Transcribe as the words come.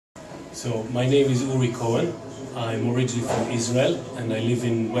So my name is Uri Cohen. I'm originally from Israel and I live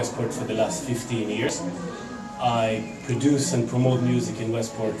in Westport for the last 15 years. I produce and promote music in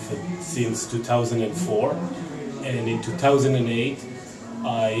Westport since 2004, and in 2008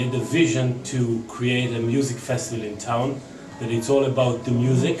 I had a vision to create a music festival in town that it's all about the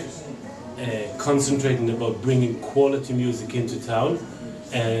music, concentrating about bringing quality music into town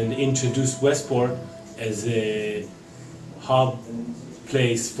and introduce Westport as a hub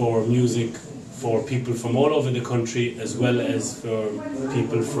place for music for people from all over the country as well as for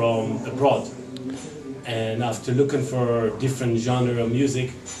people from abroad. And after looking for different genre of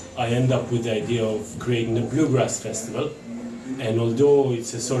music, I end up with the idea of creating a Bluegrass festival. And although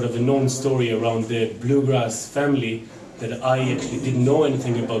it's a sort of a known story around the Bluegrass family, that I actually didn't know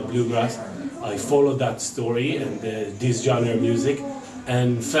anything about Bluegrass, I followed that story and this genre of music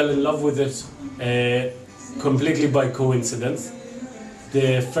and fell in love with it completely by coincidence.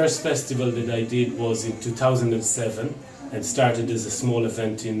 The first festival that I did was in 2007 and started as a small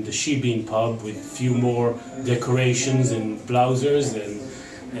event in the She Bean pub with a few more decorations and blousers,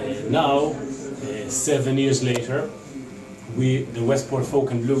 and now, 7 years later, the Westport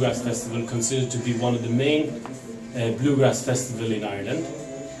Folk and Bluegrass Festival considered to be one of the main bluegrass festivals in Ireland.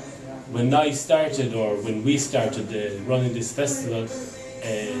 When we started running this festival,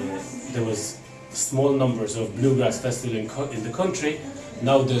 there was small numbers of bluegrass festivals in the country.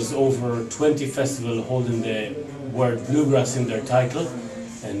 Now there's over 20 festivals holding the word bluegrass in their title,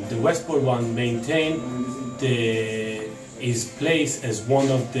 and the Westport one maintained his place as one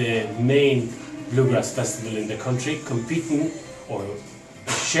of the main bluegrass festivals in the country, competing or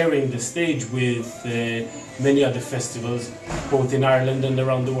sharing the stage with many other festivals both in Ireland and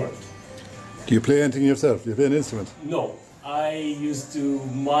around the world. Do you play anything yourself? Do you play an instrument? No.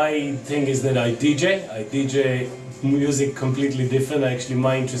 My thing is that I DJ. I DJ music completely different. Actually,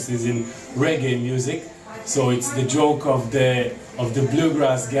 my interest is in reggae music. So it's the joke of the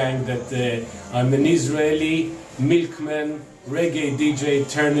bluegrass gang that I'm an Israeli milkman reggae DJ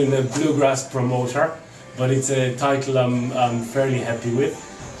turned into a bluegrass promoter. But it's a title I'm fairly happy with.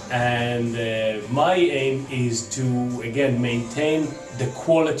 And my aim is to again maintain the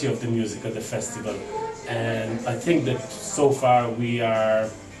quality of the music of the festival. And I think that so far we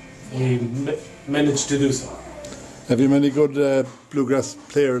managed to do so. Have you many good bluegrass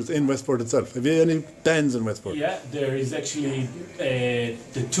players in Westport itself? Have you any bands in Westport? Yeah, there is actually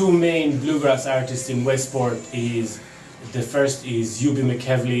the two main bluegrass artists in Westport. The first is Uri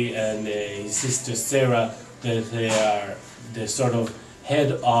McKevley and his sister Sarah. That they are the sort of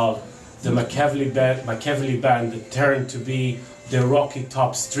head of the McKevley band that turned to be the Rocky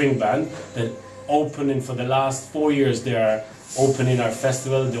Top string band that opening for the last 4 years. They are opening our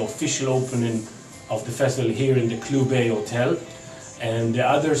festival, the official opening of the festival here in the Clew Hotel. And the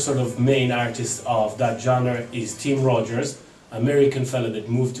other sort of main artist of that genre is Tim Rogers, American fella that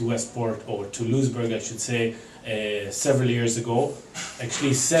moved to Westport, or to Lewisburg I should say, several years ago.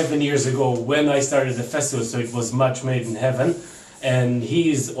 Actually 7 years ago when I started the festival, so it was much made in heaven. And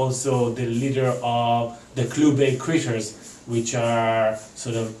he is also the leader of the Clew Critters, which are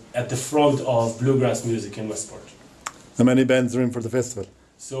sort of at the front of bluegrass music in Westport. How many bands are in for the festival?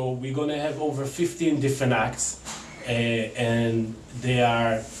 So we're going to have over 15 different acts, and they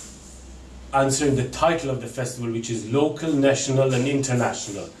are answering the title of the festival, which is local, national and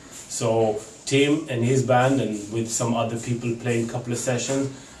international. So Tim and his band, and with some other people playing a couple of sessions,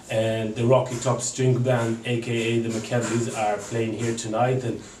 and the Rocky Top String Band, aka the McKevleys, are playing here tonight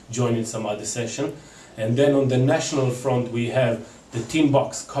and joining some other session. And then on the national front we have the Tin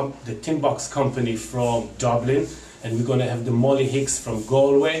Box Company from Dublin, and we're going to have the Molly Hicks from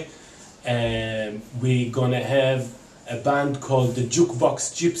Galway, and we're going to have a band called the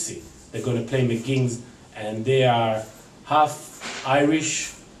Jukebox Gypsy. They're going to play McGing's, and they are half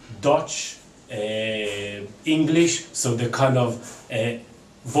Irish, Dutch, English, so they're kind of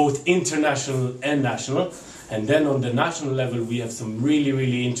both international and national. And then on the national level we have some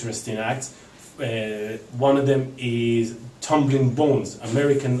really interesting acts. One of them is Tumbling Bones,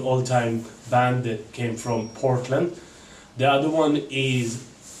 American all-time band that came from Portland. The other one is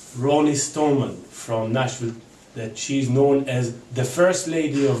Ronnie Stoneman from Nashville, that she's known as the first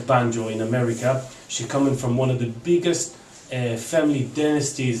lady of banjo in America. She's coming from one of the biggest family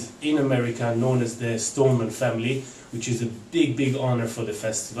dynasties in America, known as the Stoneman family, which is a big honor for the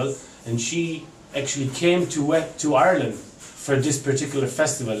festival. And she actually came to Ireland for this particular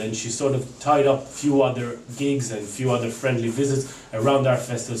festival, and she sort of tied up a few other gigs and a few other friendly visits around our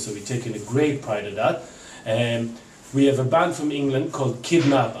festival, so we're taking a great pride in that. We have a band from England called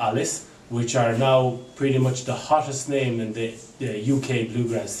Kidnap Alice, which are now pretty much the hottest name in the UK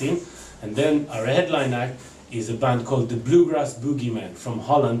bluegrass scene. And then our headline act is a band called the Bluegrass Boogeymen from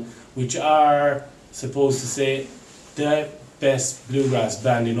Holland, which are supposed to say the best bluegrass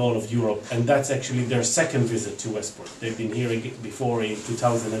band in all of Europe, and that's actually their second visit to Westport. They've been here before in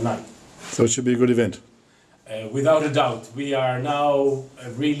 2009. So it should be a good event. Without a doubt, we are now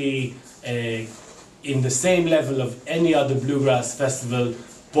really in the same level of any other bluegrass festival,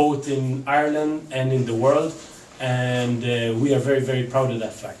 both in Ireland and in the world, and we are very, very proud of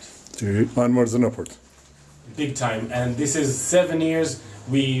that fact. So onwards and upwards. Big time, and this is 7 years.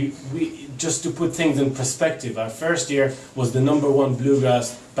 We just to put things in perspective, our first year was the #1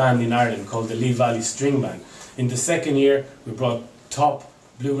 bluegrass band in Ireland called the Lee Valley String Band. In the second year, we brought top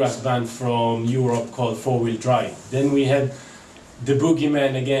bluegrass band from Europe called Four Wheel Drive. Then we had the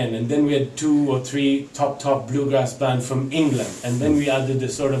Boogeymen again, and then we had 2 or 3 top bluegrass band from England, and then we added the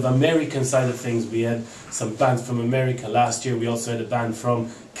sort of American side of things. We had some bands from America. Last year we also had a band from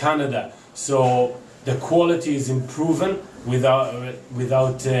Canada. So the quality is improving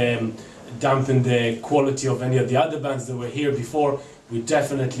without dampen the quality of any of the other bands that were here before. We're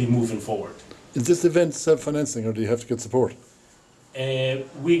definitely moving forward. Is this event self-financing, or do you have to get support?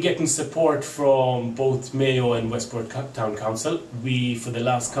 We're getting support from both Mayo and Westport Town Council. For the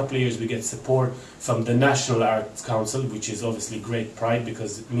last couple of years, we get support from the National Arts Council, which is obviously great pride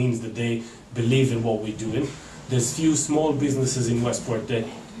because it means that they believe in what we're doing. There's few small businesses in Westport that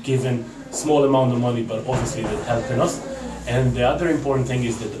give in small amount of money, but obviously they're helping us. And the other important thing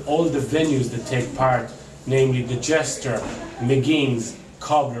is that all the venues that take part, namely the Jester, McGean's,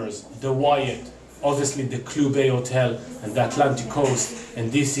 Cobblers, the Wyatt, obviously the Clew Bay Hotel and the Atlantic Coast,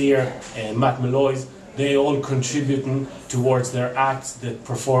 and this year Matt Malloy's, they all contributing towards their acts that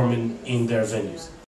performing in their venues.